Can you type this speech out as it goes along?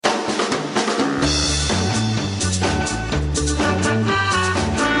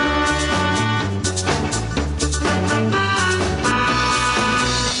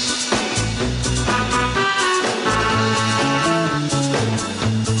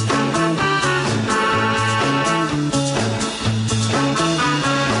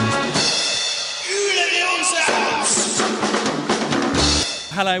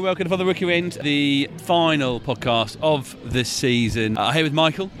Hello, welcome to For the Rookie Wind, the final podcast of this season. Here with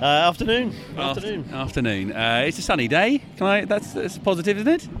Michael. Afternoon. Afternoon. It's a sunny day. That's positive, isn't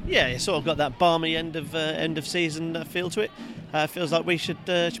it? Yeah, it's sort of got that balmy end of season feel to it. Feels like we should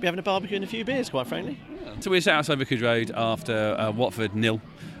be having a barbecue and a few beers, quite frankly. So we're sat outside Vicarage Road after Watford 0,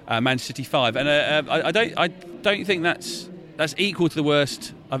 Manchester City 5, and I don't think that's equal to the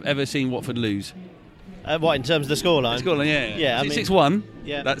worst I've ever seen Watford lose. What, in terms of the scoreline? The scoreline, yeah. Yeah, I mean, 6-1.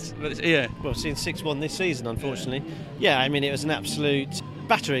 Yeah. That's yeah. Well, we've seen 6-1 this season, unfortunately. Yeah, I mean, it was an absolute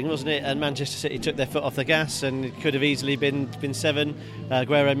battering, wasn't it? And Manchester City took their foot off the gas, and it could have easily been 7.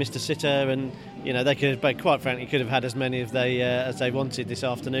 Aguero missed a sitter, and they quite frankly could have had as many as they wanted this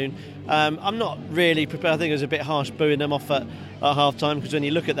afternoon. I'm not really prepared. I think it was a bit harsh booing them off at half time, because when you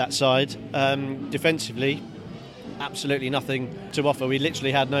look at that side, defensively, absolutely nothing to offer. We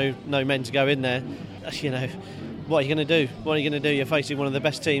literally had no men to go in there. What are you going to do? You're facing one of the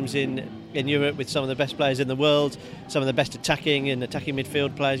best teams in Europe, with some of the best players in the world, some of the best attacking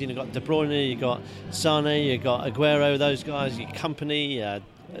midfield players. You've got De Bruyne, you've got Sane, you've got Aguero, those guys, your Company,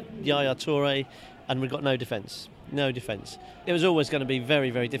 Yaya Toure, and we've got no defence. It was always going to be very,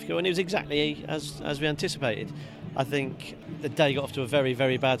 very difficult, and it was exactly as we anticipated. I think the day got off to a very,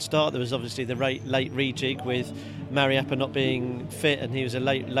 very bad start. There was obviously the late rejig with Mariappa not being fit, and he was a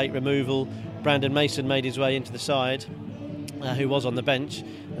late removal. Brandon Mason made his way into the side, who was on the bench,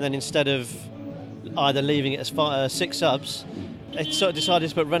 and then instead of either leaving it as 6 subs, they sort of decided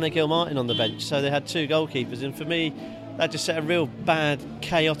to put René Gilmartin on the bench. So they had 2 goalkeepers, and for me, that just set a real bad,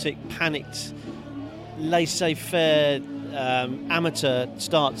 chaotic, panicked, laissez-faire, amateur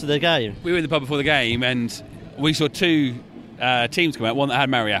start to the game. We were in the pub before the game, and we saw 2 teams come out, one that had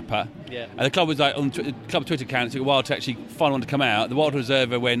Mariappa. Yeah. And the club was like, on the club Twitter account, it took a while to actually find one to come out. The Wild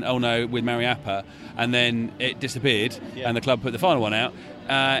Reserve went, oh no, with Mariappa, and then it disappeared, and the club put the final one out.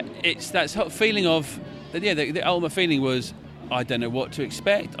 It's that sort of feeling of, the ultimate feeling was, I don't know what to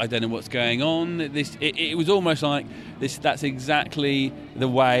expect, I don't know what's going on. It was almost like this. That's exactly the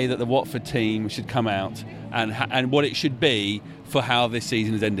way that the Watford team should come out, and what it should be for how this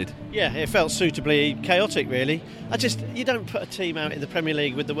season has ended. Yeah, it felt suitably chaotic, really. You don't put a team out in the Premier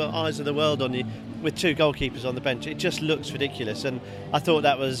League with the eyes of the world on you, with 2 goalkeepers on the bench. It just looks ridiculous, and I thought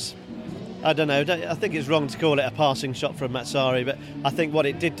that was, I don't know, I think it's wrong to call it a passing shot from Matsari, but I think what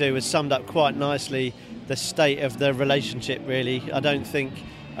it did do was summed up quite nicely the state of the relationship, really. I don't think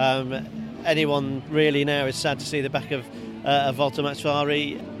anyone really now is sad to see the back of Walter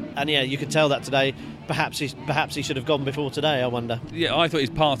Matsari, and you could tell that today. Perhaps he should have gone before today, I wonder. Yeah, I thought his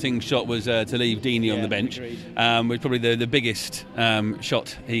parting shot was to leave Deeney on the bench, was probably the biggest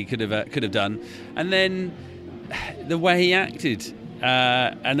shot he could have done. And then the way he acted,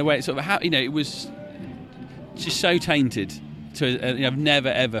 and the way it sort of it was just so tainted. I've never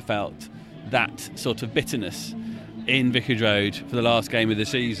ever felt that sort of bitterness in Vicarage Road for the last game of the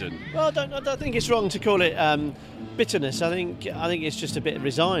season. Well, I don't think it's wrong to call it bitterness. I think it's just a bit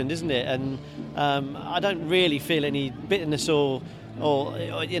resigned, isn't it? And I don't really feel any bitterness or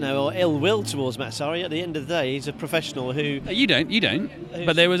ill will towards Matsari. At the end of the day, he's a professional who. You don't.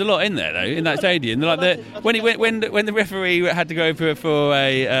 But there was a lot in there, though, in that stadium. When the referee had to go for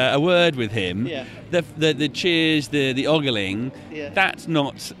a word with him, the cheers, the ogling, That's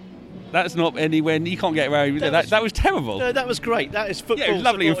not anywhere. You can't get around. That was terrible. No, that was great. That is football. Yeah, it was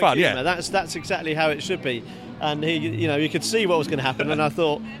lovely and fun. Humour. Yeah, that's exactly how it should be. And you could see what was going to happen. And I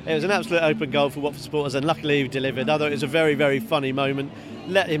thought it was an absolute open goal for Watford supporters, and luckily he delivered. I thought it was a very, very funny moment.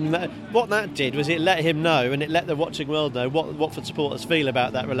 What that did was it let him know, and it let the watching world know what Watford supporters feel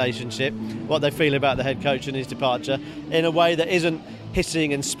about that relationship, what they feel about the head coach and his departure, in a way that isn't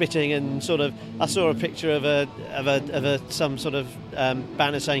hissing and spitting and sort of. I saw a picture of some sort of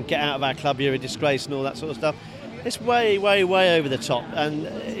banner saying "Get out of our club, you're a disgrace" and all that sort of stuff. It's way, way, way over the top, and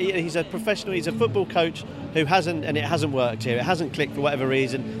he's a professional. He's a football coach who hasn't, and it hasn't worked here. It hasn't clicked for whatever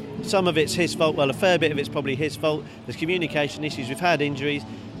reason. Some of it's his fault. Well, a fair bit of it's probably his fault. There's communication issues. We've had injuries.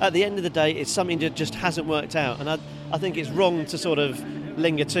 At the end of the day, it's something that just hasn't worked out, and I think it's wrong to sort of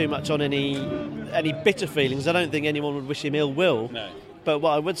linger too much on any bitter feelings. I don't think anyone would wish him ill will. No. But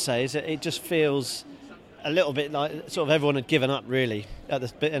what I would say is that it just feels a little bit like sort of everyone had given up, really, at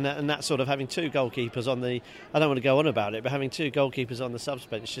this bit, and that sort of having 2 goalkeepers on the. I don't want to go on about it, but having 2 goalkeepers on the subs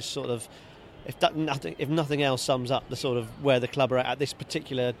bench just sort of, if nothing else sums up the sort of where the club are at this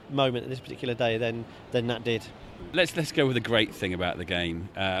particular moment, at this particular day, then that did. Let's go with the great thing about the game.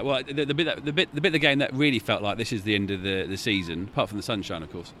 Well, the bit of the game that really felt like this is the end of the season, apart from the sunshine,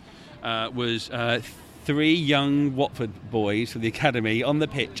 of course, was 3 young Watford boys from the academy on the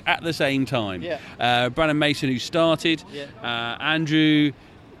pitch at the same time. Yeah. Brandon Mason, who started, Andrew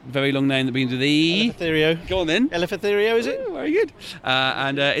very long name that begins with E. Eleftherio. Go on then. Eleftherio, is it? Ooh, very good.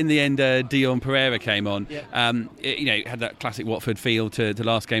 And in the end, Dion Pereira came on. Yeah. It had that classic Watford feel to the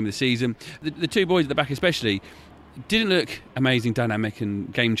last game of the season. The two boys at the back especially didn't look amazing, dynamic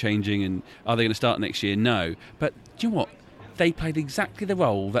and game-changing, and are they going to start next year? No. But do you know what? They played exactly the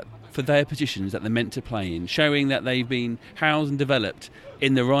role that for their positions that they're meant to play in, showing that they've been housed and developed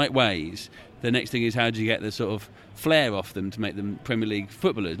in the right ways. The next thing is how do you get the sort of flair off them to make them Premier League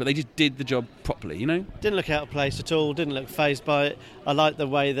footballers, but they just did the job properly, you know? Didn't look out of place at all, didn't look fazed by it. I like the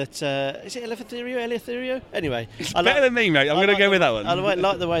way that... is it Eleftherio? Anyway. It's better than me, mate. I'm going to go with that one. I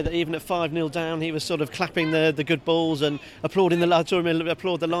like the way that even at 5-0 down, he was sort of clapping the good balls and applaud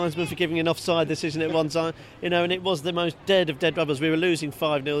the linesman for giving an offside decision at one time. You know, and it was the most dead of dead rubbers. We were losing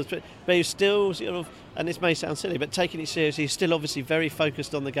 5-0, but he was still sort of... And this may sound silly, but taking it seriously, he's still obviously very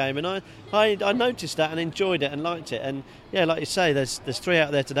focused on the game. And I noticed that and enjoyed it and liked it. And yeah, like you say, there's 3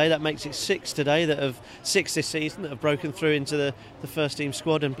 out there today. That makes it 6 today, 6 this season that have broken through into the first team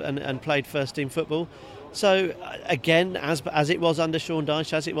squad and played first team football. So again, as it was under Sean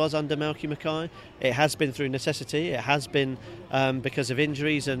Dyche, as it was under Malky Mackay, it has been through necessity. It has been because of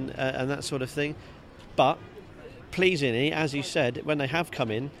injuries and that sort of thing. But pleasingly, as you said, when they have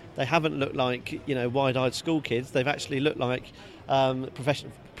come in, they haven't looked like, you know, wide-eyed school kids. They've actually looked like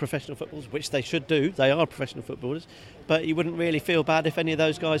professional footballers, which they should do. They are professional footballers. But you wouldn't really feel bad if any of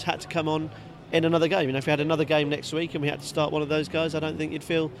those guys had to come on in another game. You know, if we had another game next week and we had to start one of those guys, I don't think you'd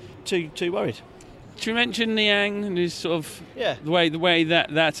feel too worried. Should we mention Niang and his sort of the way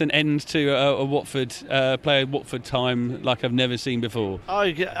that's an end to a Watford player Watford time like I've never seen before?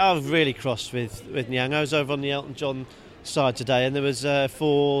 I was really cross with Niang. I was over on the Elton John side today, and there was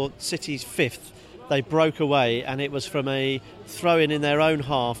for City's 5th. They broke away, and it was from a throw-in in their own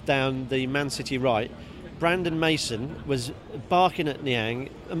half down the Man City right. Brandon Mason was barking at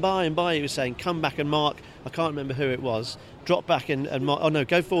Niang, and by and by he was saying, "Come back and mark." I can't remember who it was. Drop back and mark. Oh no,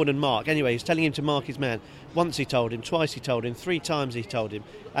 go forward and mark. Anyway, he was telling him to mark his man. Once he told him, twice he told him, 3 times he told him,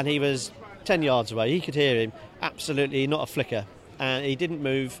 and he was 10 yards away. He could hear him. Absolutely not a flicker, and he didn't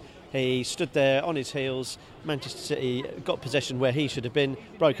move. He stood there on his heels. Manchester City got possession where he should have been,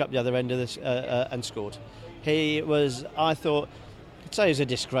 broke up the other end of this and scored. He was, I thought, I'd say he was a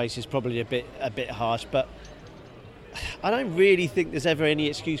disgrace. Is probably a bit harsh, but I don't really think there's ever any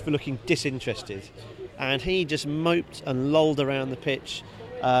excuse for looking disinterested. And he just moped and lolled around the pitch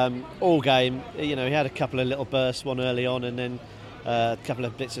all game. You know, he had a couple of little bursts, one early on, and then a couple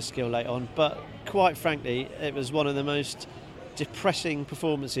of bits of skill late on. But quite frankly, it was one of the most depressing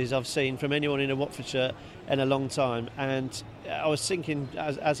performances I've seen from anyone in a Watford shirt in a long time. And I was thinking,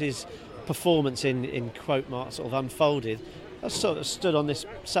 as his performance in quote marks sort of unfolded, I sort of sat on this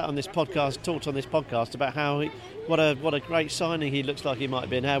podcast, talked on this podcast about how what a great signing he looks like he might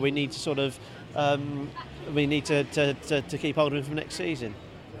be, and how we need to sort of to keep hold of him for next season.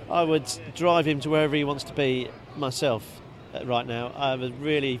 I would drive him to wherever he wants to be myself right now. I was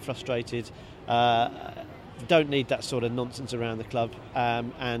really frustrated. Don't need that sort of nonsense around the club,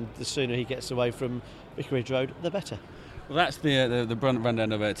 and the sooner he gets away from Vicarage Road, the better. Well, that's the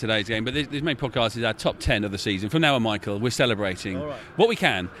rundown of today's game. But this main podcast is our top 10 of the season. From now on, Michael, we're celebrating what we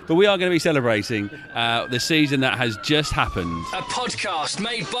can, but we are going to be celebrating the season that has just happened. A podcast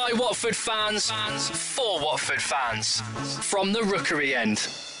made by Watford fans for Watford fans from the Rookery end.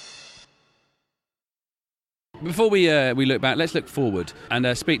 Before we look back, let's look forward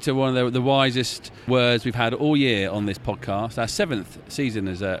and speak to one of the wisest words we've had all year on this podcast. Our 7th season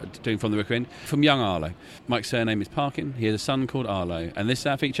as doing From the Rookery End, from young Arlo. Mike's surname is Parkin. He has a son called Arlo. And this is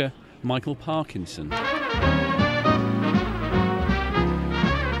our feature, Michael Parkinson.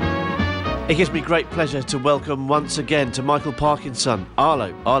 It gives me great pleasure to welcome once again to Michael Parkinson,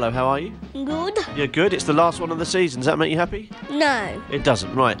 Arlo. Arlo, how are you? Good. You're good. It's the last one of the season. Does that make you happy? No. It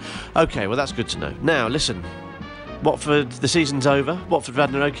doesn't. Right. OK, well, that's good to know. Now, listen. Watford, the season's over. Watford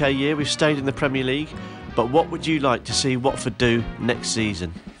have had an OK year. We've stayed in the Premier League. But what would you like to see Watford do next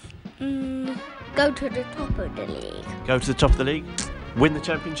season? Go to the top of the league. Go to the top of the league? Win the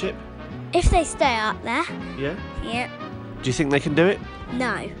Championship? If they stay up there. Yeah? Yeah. Do you think they can do it?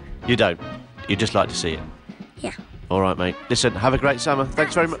 No. You don't? You'd just like to see it? Yeah. All right, mate. Listen, have a great summer.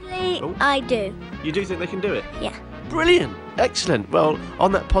 Thanks very much. Oh. I do. You do think they can do it? Yeah. Brilliant. Excellent. Well,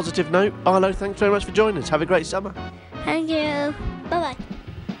 on that positive note, Arlo, thanks very much for joining us. Have a great summer. Thank you. Bye-bye.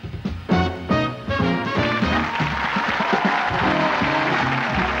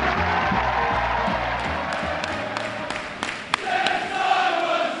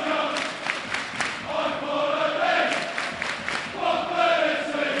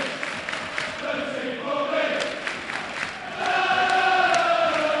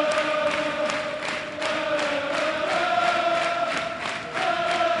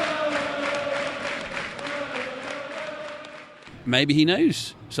 maybe he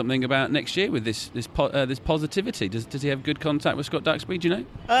knows something about next year with this positivity. Does he have good contact with Scott Duxbury? Do you know?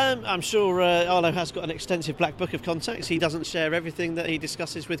 I'm sure Arlo has got an extensive black book of contacts. He doesn't share everything that he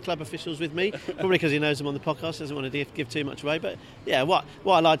discusses with club officials with me, probably because he knows them on the podcast, doesn't want to give too much away. But yeah, what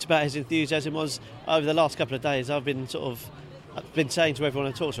I liked about his enthusiasm was over the last couple of days I've been saying to everyone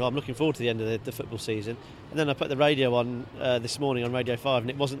I talk to, I'm looking forward to the end of the football season. And then I put the radio on this morning on Radio 5, and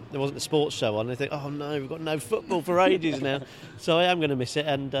there wasn't a sports show on. And I think, oh no, we've got no football for ages now. So I am going to miss it.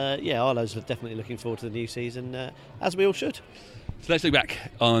 And Arlo's definitely looking forward to the new season, as we all should. So let's look back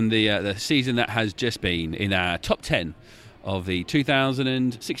on the season that has just been in our top 10 of the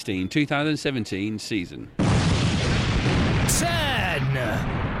 2016-2017 season.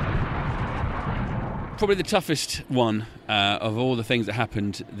 10. Probably the toughest one of all the things that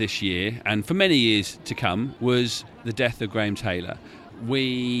happened this year, and for many years to come, was the death of Graham Taylor.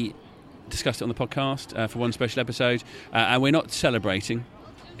 We discussed it on the podcast for one special episode, and we're not celebrating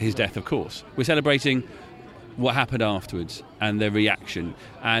his death, of course. We're celebrating what happened afterwards and the reaction.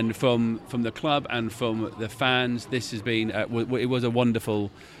 And from the club and from the fans, this has been it was a wonderful,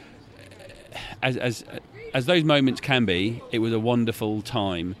 as those moments can be. It was a wonderful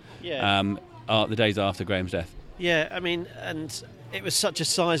time. Yeah. The days after Graham's death. Yeah, I mean, and it was such a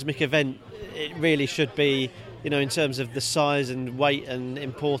seismic event. It really should be, in terms of the size and weight and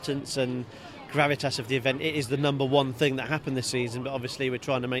importance and gravitas of the event. It is the number one thing that happened this season, but obviously we're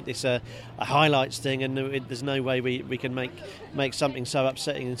trying to make this a highlights thing, and there's no way we can make something so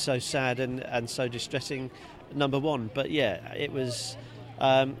upsetting and so sad and so distressing number one. But yeah, it was...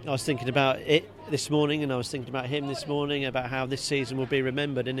 I was thinking about it this morning, and I was thinking about him this morning, about how this season will be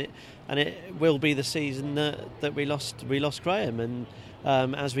remembered, and it will be the season that we lost Graham. And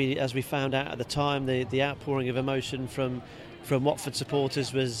as we found out at the time, the outpouring of emotion from Watford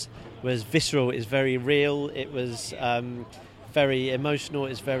supporters was visceral. It was very real. It was very emotional.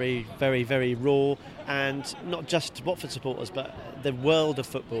 It's very, very, very raw, and not just Watford supporters, but the world of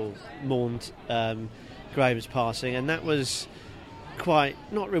football mourned Graham's passing, and that was quite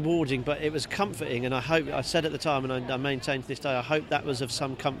not rewarding, but it was comforting. And I hope, I said at the time, and I maintain to this day, I hope that was of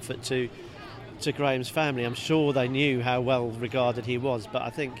some comfort to Graham's family. I'm sure they knew how well regarded he was, but I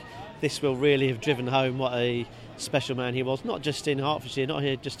think this will really have driven home what a special man he was, not just in Hertfordshire, not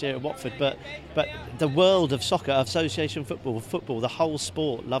just here at Watford, but the world of soccer, association football, the whole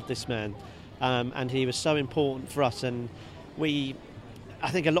sport loved this man, and he was so important for us. And I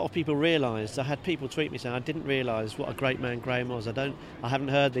think a lot of people realised. I had people tweet me saying, I didn't realise what a great man Graham was. I haven't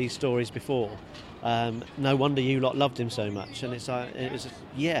heard these stories before. No wonder you lot loved him so much. And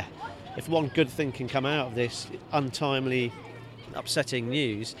if one good thing can come out of this untimely, upsetting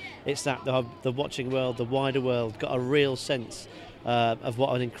news, it's that the watching world, the wider world, got a real sense of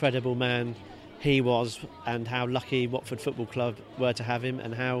what an incredible man he was, and how lucky Watford Football Club were to have him,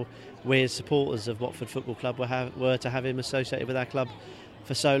 and how we as supporters of Watford Football Club were to have him associated with our club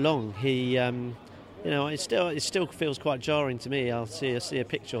for so long. He, it still feels quite jarring to me. I'll see a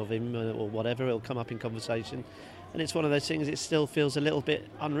picture of him or whatever, it'll come up in conversation, and it's one of those things. It still feels a little bit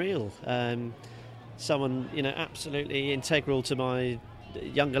unreal. Someone, absolutely integral to my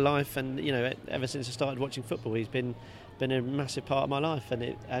younger life, and ever since I started watching football, he's been a massive part of my life,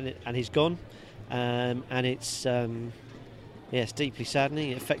 and he's gone, and it's it's deeply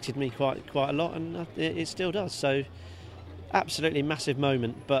saddening. It affected me quite a lot, and it still does. So, absolutely massive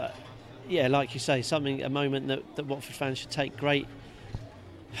moment, but yeah, like you say, a moment that Watford fans should take great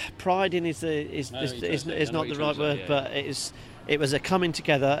pride in. Is not the right word, but it was a coming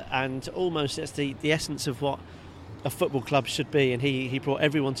together, and almost it's the essence of what a football club should be. And he brought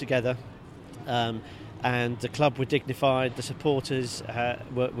everyone together, and the club were dignified, the supporters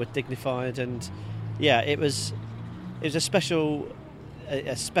were dignified, and yeah, it was a special,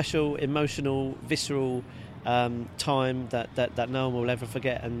 emotional, visceral time that no one will ever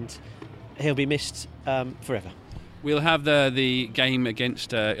forget, and he'll be missed forever. We'll have the game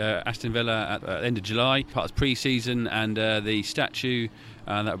against Aston Villa at the end of July, part of pre-season, and the statue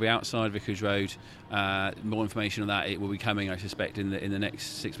that will be outside Vicarage Road. More information on that, it will be coming, I suspect, in the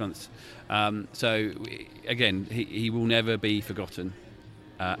next 6 months. So again, he will never be forgotten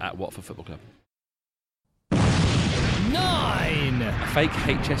at Watford Football Club. 9. A fake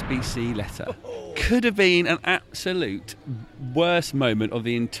HSBC letter could have been an absolute worst moment of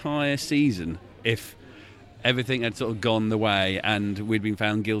the entire season if everything had sort of gone the way and we'd been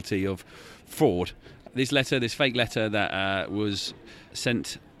found guilty of fraud. This fake letter that was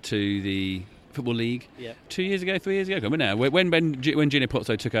sent to the Football League 3 years ago, when Gino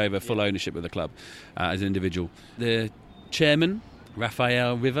Pozzo took over full ownership of the club as an individual. The chairman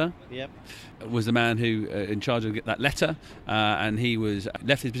Raphael River was the man who in charge of that letter, and he was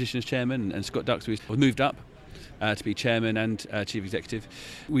left his position as chairman, and Scott Dux was moved up to be chairman and chief executive.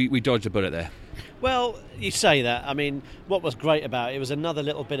 We dodged a bullet there. Well, you say that. I mean, what was great about it was another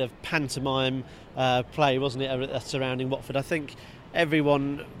little bit of pantomime play, wasn't it, surrounding Watford. I think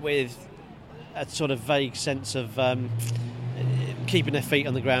everyone with a sort of vague sense of keeping their feet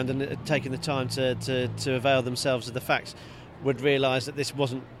on the ground and taking the time to avail themselves of the facts would realise that this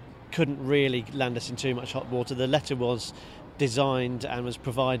couldn't really land us in too much hot water. The letter was designed and was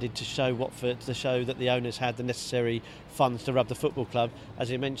provided to show Watford, to show that the owners had the necessary funds to run the football club. As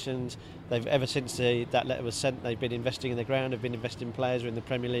you mentioned, they've ever since that letter was sent, they've been investing in the ground, they've been investing in players, in the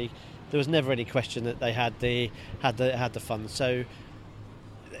Premier League. There was never any question that they had the funds. So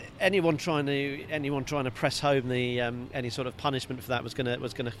anyone trying to press home the any sort of punishment for that was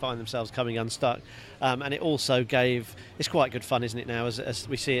going to find themselves coming unstuck, and it also it's quite good fun, isn't it, now, as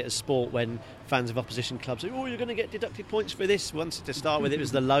we see it as sport, when fans of opposition clubs say, oh, you're going to get deducted points for this. Once to start with it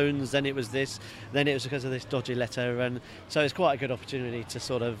was the loans, then it was this, then it was because of this dodgy letter, and so it's quite a good opportunity to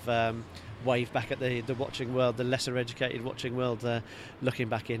sort of wave back at the watching world, the lesser educated watching world, looking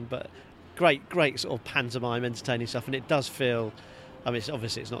back in. But great sort of pantomime, entertaining stuff, and it does feel, I mean,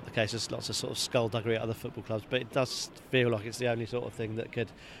 obviously it's not the case. There's lots of sort of skullduggery at other football clubs, but it does feel like it's the only sort of thing that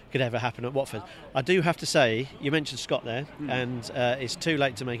could ever happen at Watford. I do have to say, you mentioned Scott there, and it's too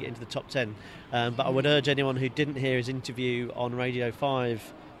late to make it into the top 10. But I would urge anyone who didn't hear his interview on Radio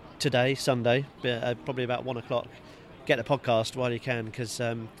 5 today, Sunday, probably about 1 o'clock, get the podcast while you can, because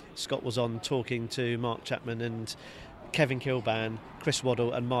Scott was on talking to Mark Chapman and Kevin Kilban, Chris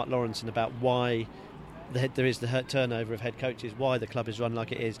Waddle and Mark Lawrenson about why there is the turnover of head coaches, why the club is run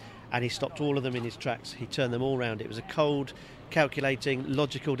like it is, and he stopped all of them in his tracks. He turned them all round. It was a cold, calculating,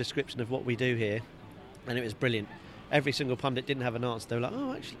 logical description of what we do here, and it was brilliant. Every single pundit didn't have an answer. They were like,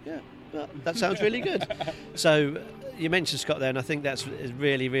 oh, actually, yeah, well, that sounds really good. So you mentioned Scott there, and I think that's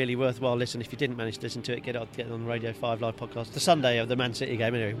really, really worthwhile listen. If you didn't manage to listen to it, get on the Radio 5 live podcast. The Sunday of the Man City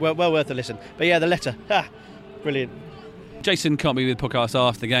game, anyway. Well worth a listen. But yeah, the letter, brilliant. Jason can't be with the podcast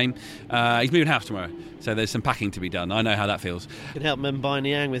after the game. He's moving house tomorrow, so there's some packing to be done. I know how that feels. Can help Mumbai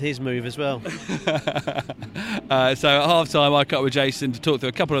Niang with his move as well. So at half-time, I caught up with Jason to talk through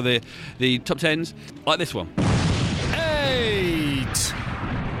a couple of the top 10s, like this one. 8.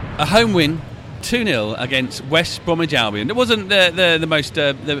 A home win, 2-0 against West Bromwich Albion. It wasn't the most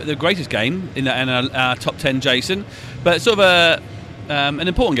the greatest game in our top 10, Jason, but sort of an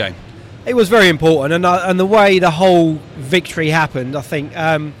important game. It was very important, and the way the whole victory happened, I think,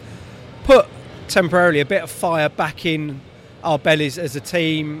 put temporarily a bit of fire back in our bellies as a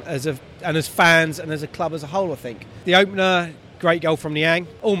team, and as fans, and as a club as a whole. I think the opener, great goal from Niang,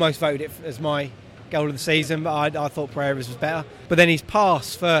 almost voted it as my goal of the season, but I thought Pereira's was better. But then his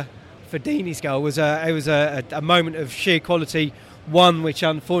pass for Deeney's goal was a moment of sheer quality, one which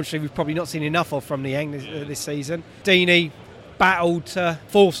unfortunately we've probably not seen enough of from Niang this season. Deeney battled to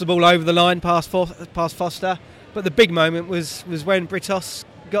force the ball over the line past Foster, but the big moment was when Britos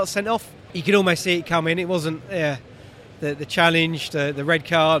got sent off. You could almost see it coming. It wasn't the challenge, the red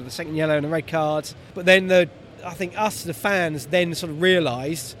card, the second yellow and the red cards, but then I think us, the fans, then sort of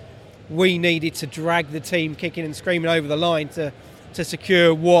realised we needed to drag the team kicking and screaming over the line to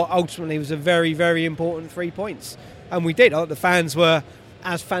secure what ultimately was a very, very important 3 points, and we did. I thought the fans were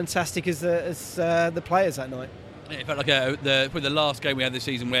as fantastic as the players that night. It felt like probably the last game we had this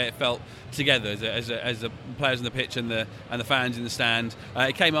season where it felt together as the players on the pitch and the fans in the stand.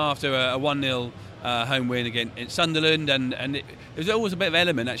 It came after a 1-0 home win against Sunderland, and it was always a bit of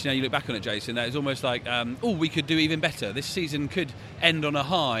element, actually, now you look back on it, Jason, that it was almost like, we could do even better. This season could end on a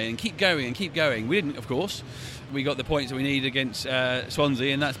high and keep going. We didn't, of course. We got the points that we needed against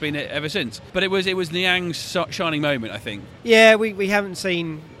Swansea, and that's been it ever since. But it was Niang's shining moment, I think. Yeah, we haven't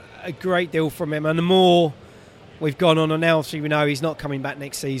seen a great deal from him, and the more we've gone on, and now obviously we know he's not coming back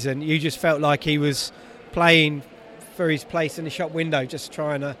next season. You just felt like he was playing for his place in the shop window, just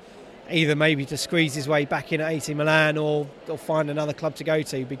trying to either maybe to squeeze his way back in at AC Milan or find another club to go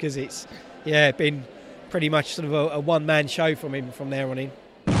to, because it's been pretty much sort of a one-man show from him from there on in.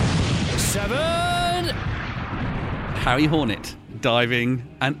 7. Harry Hornet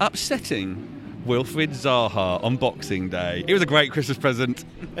diving and upsetting Wilfried Zaha on Boxing Day. It was a great Christmas present.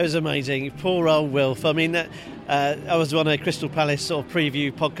 It was amazing. Poor old Wilf. I mean, I was on a Crystal Palace sort of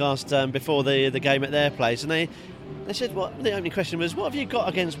preview podcast before the game at their place, and they said, the only question was, what have you got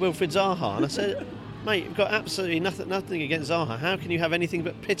against Wilfried Zaha? And I said, Mate, you've got absolutely nothing against Zaha. How can you have anything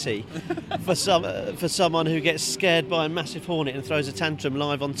but pity for someone who gets scared by a massive hornet and throws a tantrum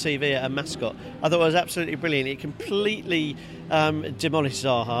live on TV at a mascot? I thought it was absolutely brilliant. It completely demolished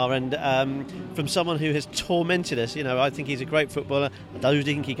Zaha, and from someone who has tormented us, I think he's a great footballer. I don't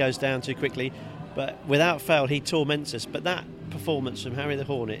think he goes down too quickly, but without fail, he torments us. But that performance from Harry the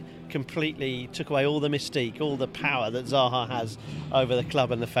Hornet completely took away all the mystique, all the power that Zaha has over the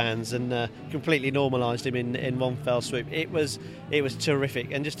club and the fans, and completely normalised him in one fell swoop. It was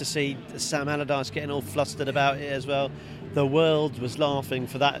terrific, and just to see Sam Allardyce getting all flustered about it as well. The world was laughing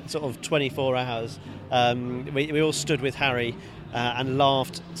for that sort of 24 hours. We all stood with Harry and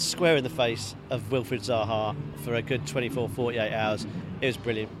laughed square in the face of Wilfried Zaha for a good 24, 48 hours. It was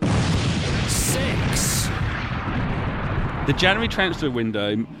brilliant. 6. The January transfer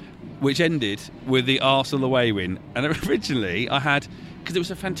window, which ended with the Arsenal away win, and originally I had, because it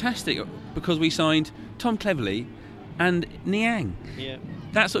was a fantastic, because we signed Tom Cleverley and Niang. Yeah.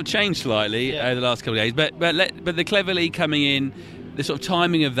 That sort of changed slightly over the last couple of days, but the Cleverley coming in, the sort of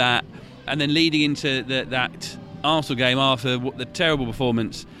timing of that, and then leading into that Arsenal game after the terrible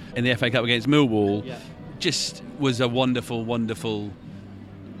performance in the FA Cup against Millwall, just was a wonderful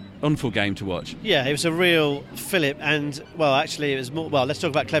game to watch. Yeah, it was a real fillip, and actually it was more. Well, let's talk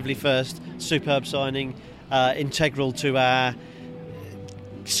about Cleverley first. Superb signing, integral to our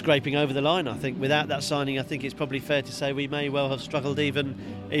scraping over the line. I think without that signing, I think it's probably fair to say we may well have struggled even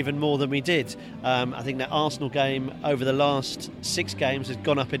more than we did. I think that Arsenal game over the last 6 games has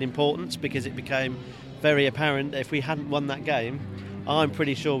gone up in importance because it became very apparent that if we hadn't won that game, I'm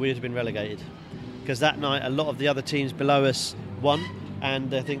pretty sure we would have been relegated. Because that night, a lot of the other teams below us won.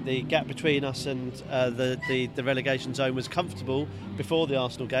 And I think the gap between us and the relegation zone was comfortable before the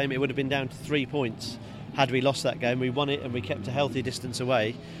Arsenal game. It would have been down to 3 points had we lost that game. We won it and we kept a healthy distance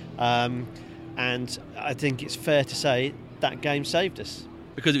away. And I think it's fair to say that game saved us.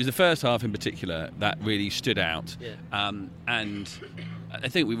 Because it was the first half in particular that really stood out. Yeah. And I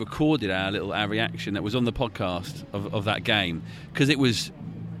think we recorded our reaction that was on the podcast of that game, because it was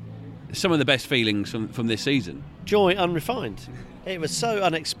some of the best feelings from this season. Joy unrefined. It was so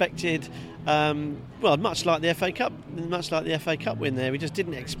unexpected. Much like the FA Cup win there, we just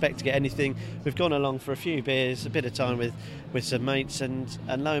didn't expect to get anything. We've gone along for a few beers, a bit of time with some mates, and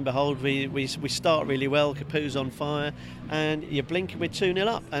lo and behold, we start really well. Capu's on fire, and you blink and we're 2-0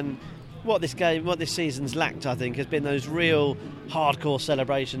 up. And what this season's lacked, I think, has been those real hardcore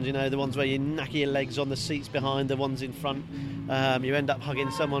celebrations. The ones where you knack your legs on the seats behind, the ones in front. You end up hugging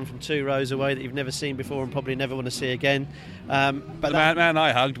someone from 2 rows away that you've never seen before and probably never want to see again. But the man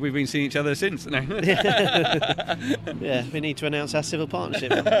I hugged, we've been seeing each other since. No. Yeah, we need to announce our civil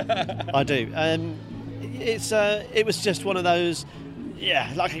partnership. I do. It was just one of those,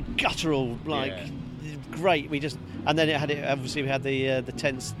 like a guttural, great. And then obviously we had the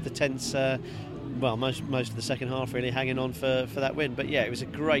tense. Most of the second half really hanging on for that win. But yeah, it was a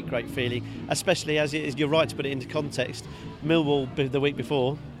great feeling, especially as you're right to put it into context. Millwall the week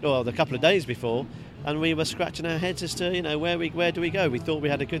before, or the couple of days before, and we were scratching our heads as to where do we go. We thought we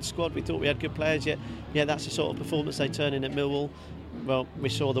had a good squad, we thought we had good players. Yet that's the sort of performance they turn in at Millwall. Well, we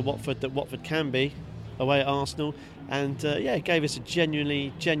saw the Watford that Watford can be away at Arsenal, and it gave us a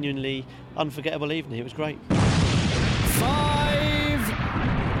genuinely unforgettable evening. It was great.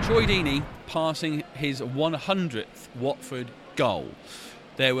 5. Troy Deeney passing his 100th Watford goal.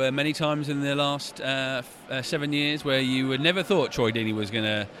 There were many times in the last 7 years where you would never thought Troy Deeney was going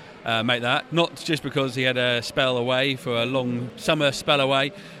to make that. Not just because he had a spell away, for a long summer spell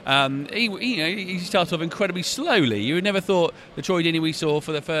away. He started off incredibly slowly. You would never thought the Troy Deeney we saw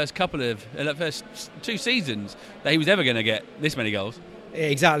for the first first 2 seasons that he was ever going to get this many goals.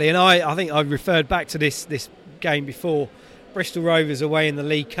 Exactly, and I think I referred back to this game before. Bristol Rovers away in the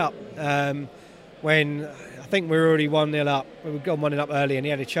League Cup, when I think we were already 1-0 up. We'd gone 1-0 up early, and he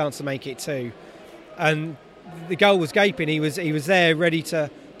had a chance to make it 2. And the goal was gaping. He was there, ready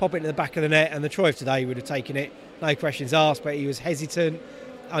to pop it in the back of the net. And the Troy of today would have taken it, no questions asked. But he was hesitant,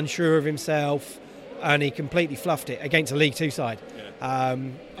 unsure of himself, and he completely fluffed it against a League 2 side. Yeah.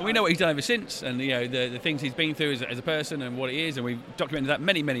 And we know what he's done ever since, and the things he's been through as a person and what he is, and we've documented that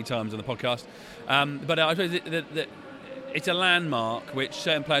many times on the podcast. But I suppose that it's a landmark which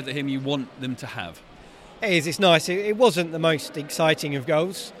certain players like him you want them to have. It is. It's nice. It wasn't the most exciting of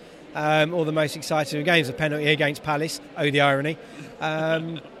goals, or the most exciting of games. A penalty against Palace. Oh, the irony!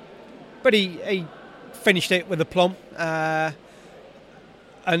 But he finished it with aplomb, and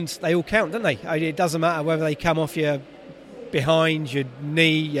they all count, don't they? It doesn't matter whether they come off your behind, your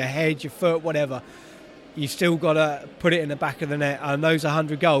knee, your head, your foot, whatever. You've still got to put it in the back of the net. And those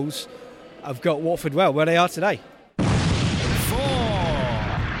 100 goals, have got Watford well where they are today.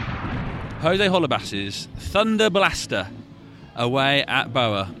 Jose Holebas's Thunder Blaster away at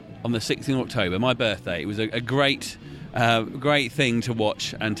Boa on the 6th of October, my birthday. It was a great thing to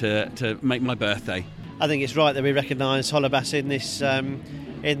watch and to make my birthday. I think it's right that we recognise Holebas in this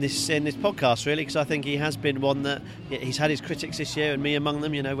podcast, really, because I think he has been one that he's had his critics this year, and me among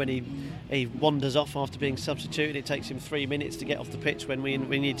them. When he wanders off after being substituted, it takes him 3 minutes to get off the pitch when we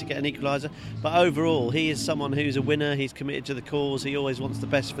need to get an equaliser. But overall, he is someone who's a winner. He's committed to the cause. He always wants the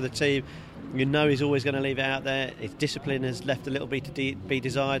best for the team. He's always going to leave it out there. His discipline has left a little bit to be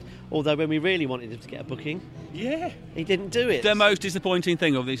desired. Although when we really wanted him to get a booking, he didn't do it. The most disappointing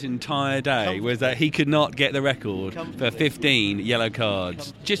thing of this entire day was that he could not get the record for 15 yellow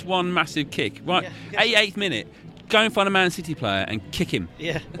cards. Just one massive kick. Right, 88th minute. Go and find a Man City player and kick him.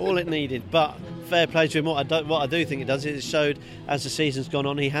 Yeah, all it needed. But fair play to him. What I do think it does is it showed as the season's gone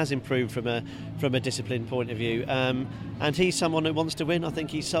on, he has improved from a discipline point of view. And he's someone who wants to win. I think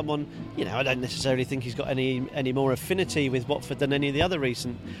he's someone, I don't necessarily think he's got any more affinity with Watford than any of the other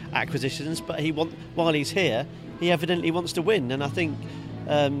recent acquisitions. But while he's here, he evidently wants to win. And I think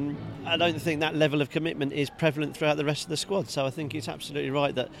I don't think that level of commitment is prevalent throughout the rest of the squad. So I think it's absolutely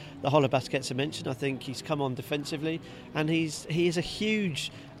right that the Holebas gets a mention. I think he's come on defensively, and he is a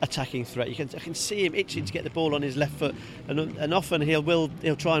huge attacking threat. I can see him itching to get the ball on his left foot, and often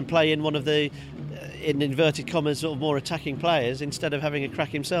he'll try and play in one of the in inverted commas sort of more attacking players instead of having a crack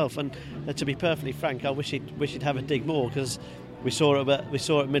himself. And to be perfectly frank, I wish he'd have a dig more, because we saw it at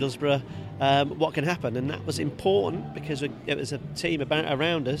Middlesbrough what can happen, and that was important because it was a team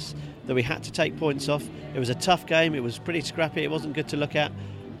around us that we had to take points off. It was a tough game, it was pretty scrappy, it wasn't good to look at,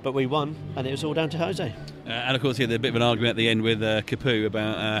 but we won, and it was all down to Jose. And of course he had a bit of an argument at the end with Capu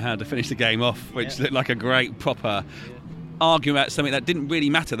about how to finish the game off, which looked like a great proper argument about something that didn't really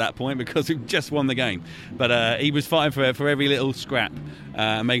matter at that point because we just won the game. But he was fighting for every little scrap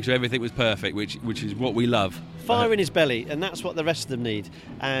and making sure everything was perfect, which is what we love. Fire in his belly, and that's what the rest of them need.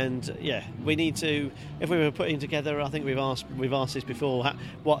 And we need to. If we were putting together, I think we've asked this before.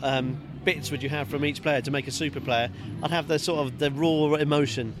 What bits would you have from each player to make a super player? I'd have the raw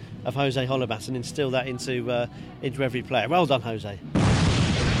emotion of Jose Holebas and instill that into every player. Well done, Jose.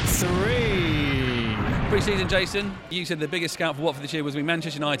 3. Pre-season, Jason, you said the biggest scout for Watford this year was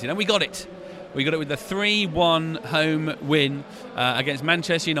Manchester United, and we got it. We got it with the 3-1 home win against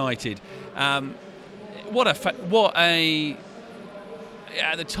Manchester United. What a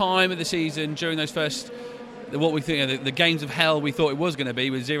at the time of the season, during those first, what we think the games of hell we thought it was going to be,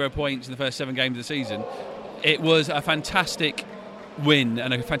 with 0 points in the first 7 games of the season, it was a fantastic win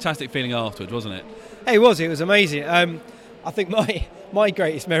and a fantastic feeling afterwards, wasn't it? It was amazing. I think my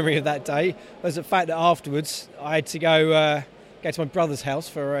greatest memory of that day was the fact that afterwards I had to go to my brother's house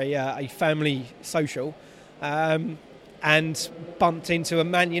for a family social, and bumped into a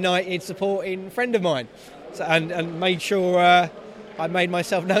Man United supporting friend of mine, and made sure I made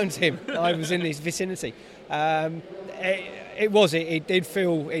myself known to him. I was in this vicinity. It did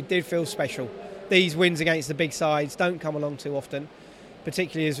feel special. These wins against the big sides don't come along too often,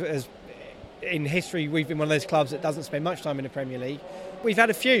 particularly as in history we've been one of those clubs that doesn't spend much time in the Premier League. We've had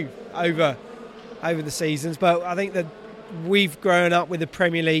a few over the seasons, but I think that we've grown up with the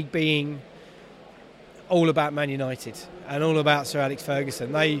Premier League being all about Man United and all about Sir Alex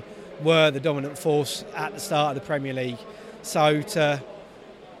Ferguson. They were the dominant force at the start of the Premier League. So to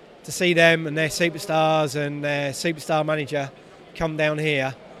see them and their superstars and their superstar manager come down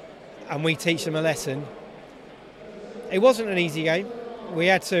here and we teach them a lesson, it wasn't an easy game. We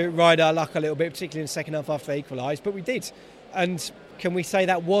had to ride our luck a little bit, particularly in the second half after they equalised, but we did. And can we say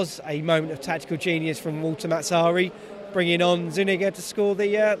that was a moment of tactical genius from Walter Mazzarri, bringing on Zuniga to score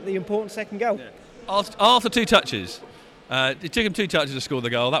the important second goal? Yeah. After 2 touches. It took him 2 touches to score the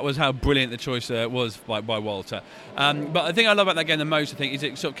goal. That was how brilliant the choice was by Walter. But the thing I love about that game the most, I think, is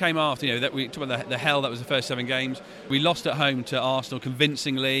it sort of came after, that we talked about the hell that was the first 7 games. We lost at home to Arsenal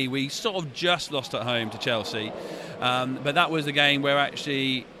convincingly. We sort of just lost at home to Chelsea. But that was the game where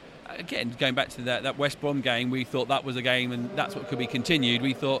actually, again, going back to that West Brom game, we thought that was a game and that's what could be continued.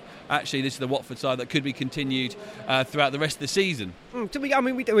 We thought, actually, this is the Watford side that could be continued throughout the rest of the season.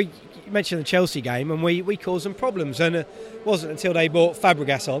 We mentioned the Chelsea game and we caused them problems, and it wasn't until they brought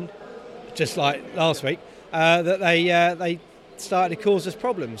Fabregas on, just like last week, that they started to cause us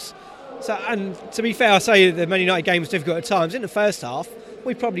problems. So, and to be fair, I say the Man United game was difficult at times. In the first half,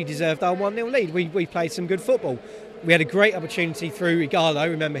 we probably deserved our 1-0 lead. We played some good football. We had a great opportunity through Igalo,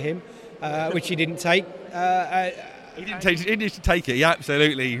 remember him, which he didn't take. He didn't take it. He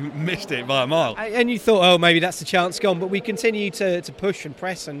absolutely missed it by a mile. And you thought, oh, maybe that's the chance gone. But we continued to push and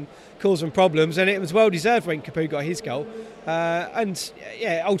press and cause them problems. And it was well deserved when Capoue got his goal. And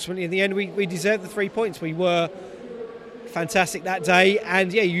ultimately in the end, we deserved the 3 points. We were fantastic that day.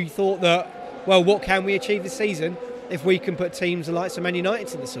 And you thought that, well, what can we achieve this season if we can put teams the likes of Man United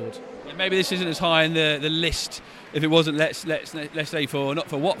to the sword? Maybe this isn't as high in the list if it wasn't, let's say, not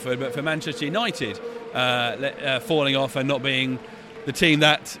for Watford, but for Manchester United falling off and not being the team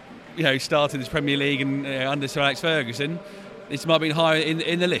that started this Premier League and under Sir Alex Ferguson. This might have been higher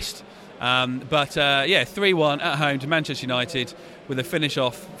in the list. But 3-1 at home to Manchester United with a finish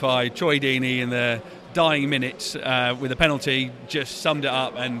off by Troy Deeney in the dying minutes with a penalty just summed it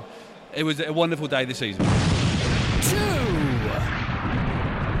up, and it was a wonderful day this season.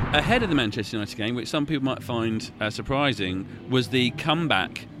 Ahead of the Manchester United game, which some people might find surprising, was the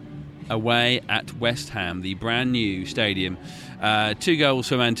comeback away at West Ham, the brand new stadium. 2 goals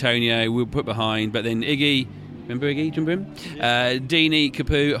from Antonio, we were put behind, but then Iggy, remember Iggy? Do you remember him? Deeney,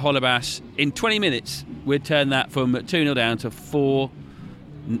 Capoue, Holebas. In 20 minutes, we'd turned that from 2-0 down to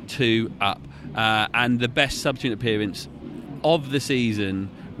 4-2 up. And the best substitute appearance of the season,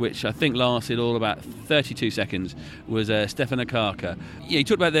 which I think lasted all about 32 seconds, was Stefan Akaka. Yeah, you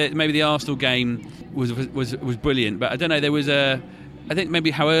talked about maybe the Arsenal game was brilliant, but I don't know, there was I think maybe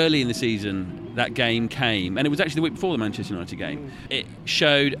how early in the season that game came, and it was actually the week before the Manchester United game. It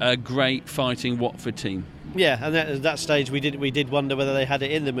showed a great fighting Watford team. Yeah, and at that stage we did wonder whether they had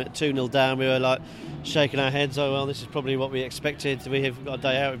it in them at 2-0 down. We were like shaking our heads, oh well, this is probably what we expected. We have got a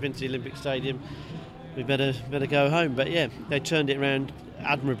day out, we've been to the Olympic Stadium, we better go home. But yeah, they turned it around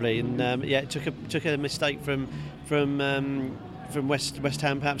admirably, and it took a mistake from West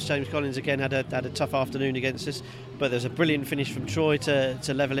Ham. Perhaps James Collins again had a tough afternoon against us, but there's a brilliant finish from Troy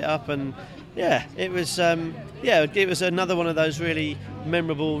to level it up, and it was another one of those really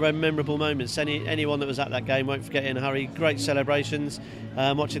memorable moments. Anyone that was at that game won't forget it in a hurry. Great celebrations.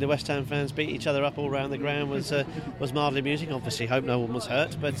 Watching the West Ham fans beat each other up all around the ground was mildly amusing. Obviously, hope no one was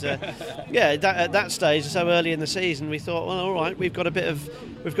hurt, but at that stage, so early in the season, we thought, well, all right, we've got a bit of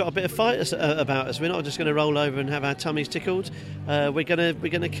fight about us. We're not just going to roll over and have our tummies tickled. We're going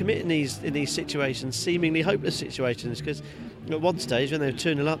to commit in these situations, seemingly hopeless situations, because at one stage when they were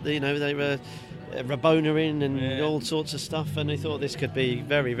 2-0 up, they were Rabona in and all sorts of stuff, and we thought this could be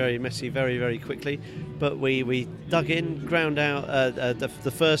very, very messy very, very quickly. But we dug in, ground out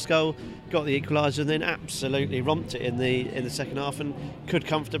the first goal, got the equaliser, and then absolutely romped it in the second half, and could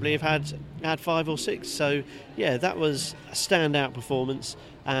comfortably have had 5 or 6. So that was a standout performance,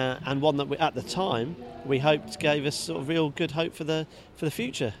 and one that at the time we hoped gave us sort of real good hope for the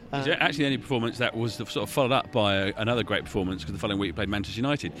future. It's actually the only performance that was sort of followed up by another great performance, because the following week we played Manchester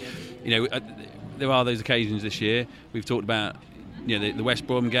United. There are those occasions this year. We've talked about the West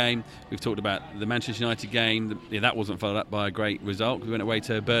Brom game. We've talked about the Manchester United game. That wasn't followed up by a great result. We went away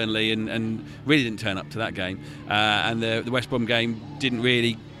to Burnley and really didn't turn up to that game. And the West Brom game didn't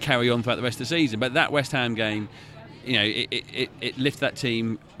really carry on throughout the rest of the season. But that West Ham game, it lifted that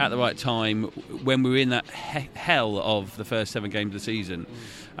team at the right time when we were in that hell of the first 7 games of the season.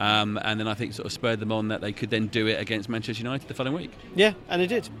 And then I think sort of spurred them on that they could then do it against Manchester United the following week. Yeah, and it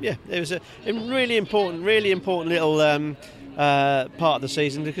did. Yeah, it was a really important little part of the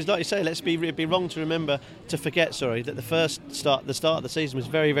season, because, like you say, it'd be wrong to forget that the start of the season was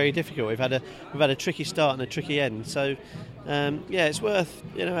very, very difficult. We've had a tricky start and a tricky end. So it's worth,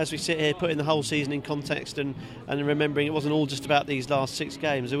 as we sit here, putting the whole season in context and remembering it wasn't all just about these last 6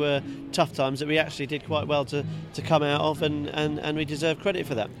 games. There were tough times that we actually did quite well to come out of, and we deserve credit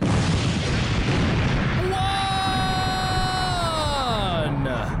for that.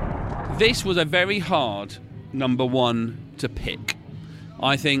 This was a very hard number 1 to pick.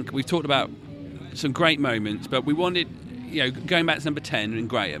 I think we've talked about some great moments, but we wanted, going back to number 10 in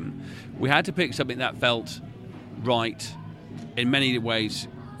Graham, we had to pick something that felt right in many ways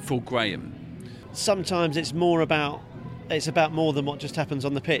for Graham. Sometimes it's about more than what just happens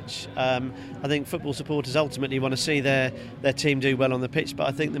on the pitch. I think football supporters ultimately want to see their team do well on the pitch, but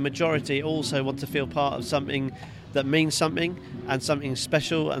I think the majority also want to feel part of something that means something, and something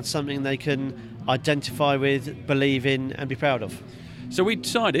special, and something they can identify with, believe in, and be proud of. So we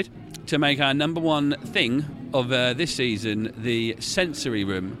decided to make our number 1 thing of this season the sensory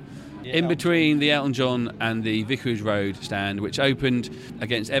room in between the Elton John and the Vicarage Road stand, which opened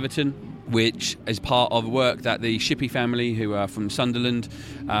against Everton, which is part of work that the Shippey family, who are from Sunderland,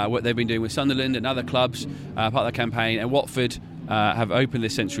 what they've been doing with Sunderland and other clubs, part of that campaign, and Watford have opened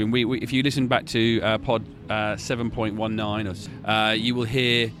this sensory room. We if you listen back to pod 7.19, you will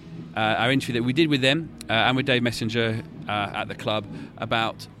hear our interview that we did with them and with Dave Messenger at the club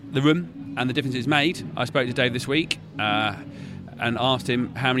about the room and the difference it's made. I spoke to Dave this week and asked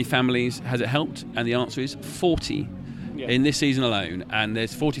him how many families has it helped, and the answer is 40 in this season alone. And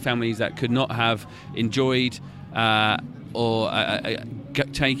there's 40 families that could not have enjoyed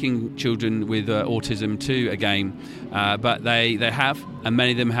taking children with autism to a game, but they have, and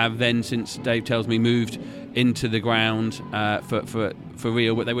many of them have then, since Dave tells me, moved into the ground for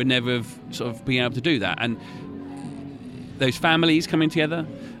real, but they would never have sort of been able to do that. And those families coming together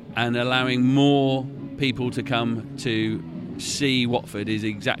and allowing more people to come to see Watford is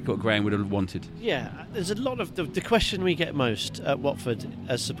exactly what Graham would have wanted. Yeah, there's a lot of the question we get most at Watford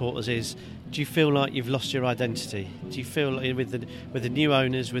as supporters is, do you feel like you've lost your identity? Do you feel like with the new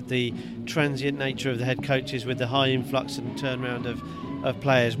owners, with the transient nature of the head coaches, with the high influx and turnaround of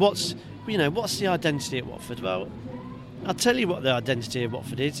players, what's the identity at Watford? Well, I'll tell you what the identity of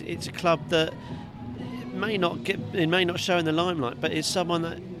Watford is. It's a club that may not show in the limelight, but it's someone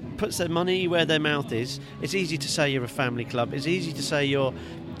that puts their money where their mouth is. It's easy to say you're a family club. It's easy to say you're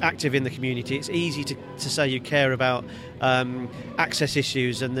active in the community. It's easy to say you care about access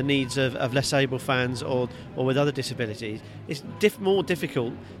issues and the needs of less able fans or with other disabilities. It's more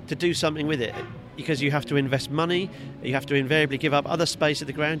difficult to do something with it because you have to invest money, you have to invariably give up other space at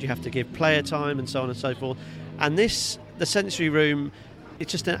the ground, you have to give player time and so on and so forth. And the sensory room,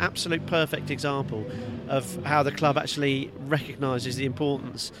 it's just an absolute perfect example of how the club actually recognises the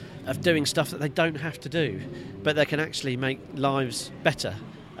importance of doing stuff that they don't have to do, but they can actually make lives better.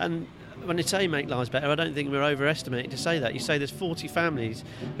 And when I say make lives better, I don't think we're overestimating to say that. You say there's 40 families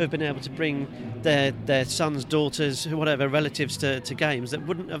who have been able to bring their sons, daughters, whatever, relatives to games that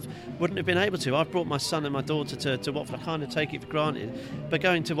wouldn't have been able to. I've brought my son and my daughter to Watford. I kind of take it for granted, but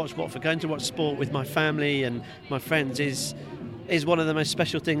going to watch Watford, going to watch sport with my family and my friends is one of the most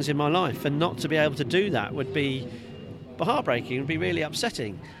special things in my life, and not to be able to do that would be heartbreaking, would be really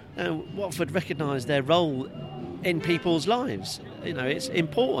upsetting. Watford recognise their role in people's lives. It's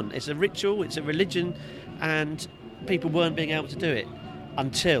important, it's a ritual, it's a religion, and people weren't being able to do it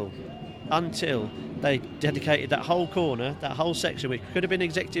until they dedicated that whole corner, that whole section, which could have been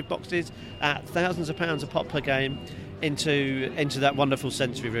executive boxes at thousands of pounds a pop per game, into that wonderful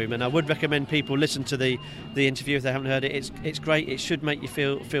sensory room. And I would recommend people listen to the interview if they haven't heard it. It's great. It should make you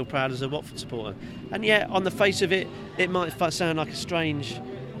feel proud as a Watford supporter. And yet, on the face of it, it might sound like a strange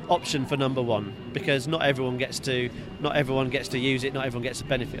option for number one, because not everyone gets to use it, not everyone gets the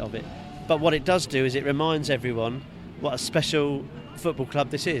benefit of it. But what it does do is it reminds everyone what a special football club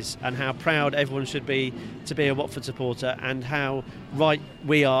this is, and how proud everyone should be to be a Watford supporter, and how right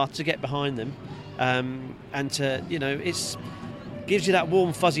we are to get behind them. And to, it gives you that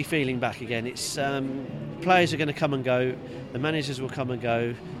warm, fuzzy feeling back again. It's players are going to come and go, the managers will come and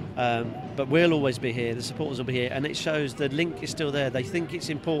go, but we'll always be here, the supporters will be here, and it shows the link is still there. They think it's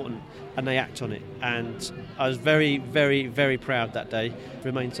important and they act on it, and I was very, very, very proud that day.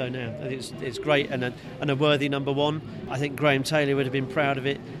 Remain so now. It's great and a worthy number one. I think Graham Taylor would have been proud of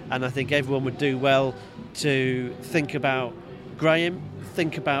it, and I think everyone would do well to think about Graham,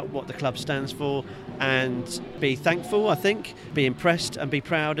 think about what the club stands for, and be thankful, I think, be impressed and be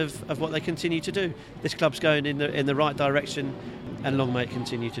proud of what they continue to do. This club's going in the right direction, and long may it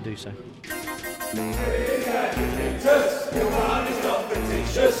continue to do so.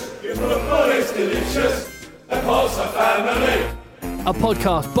 A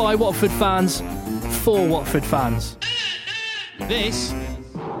podcast by Watford fans, for Watford fans. This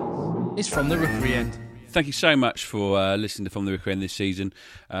is From the Rookery End. Thank you so much for listening to From the Rookery End this season.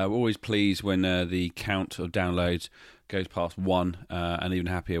 We're always pleased when the count of downloads goes past 1, and even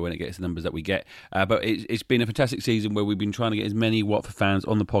happier when it gets the numbers that we get. But it's been a fantastic season where we've been trying to get as many Watford fans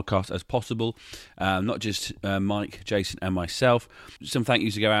on the podcast as possible, not just Mike, Jason and myself. Some thank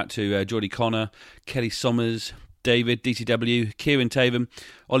yous to go out to Geordie Connor, Kelly Sommers, David, DTW, Kieran Taven,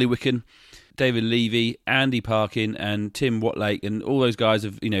 Ollie Wicken, David Levy, Andy Parkin and Tim Watlake, and all those guys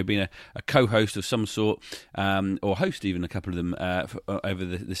have been a co-host of some sort, or host even, a couple of them over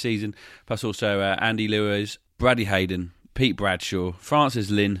the season. Plus also Andy Lewis, Bradley Hayden, Pete Bradshaw,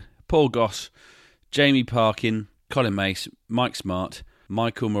 Francis Lynn, Paul Goss, Jamie Parkin, Colin Mace, Mike Smart,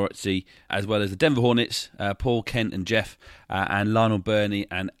 Michael Morazzi, as well as the Denver Hornets, Paul, Kent and Jeff, and Lionel Burney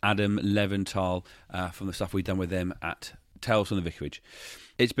and Adam Leventhal from the stuff we've done with them at Tales from the Vicarage.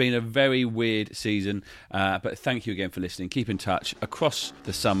 It's been a very weird season, but thank you again for listening. Keep in touch across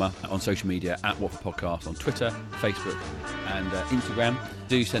the summer on social media at Watford Podcast on Twitter, Facebook and Instagram.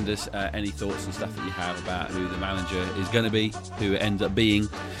 Do send us any thoughts and stuff that you have about who the manager is going to be, who it ends up being.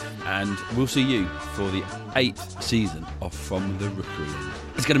 and we'll see you for the 8th season of From the Rookery End.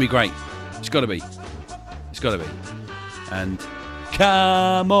 It's going to be great. It's got to be. It's got to be. And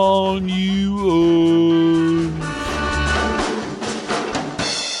come on, you all.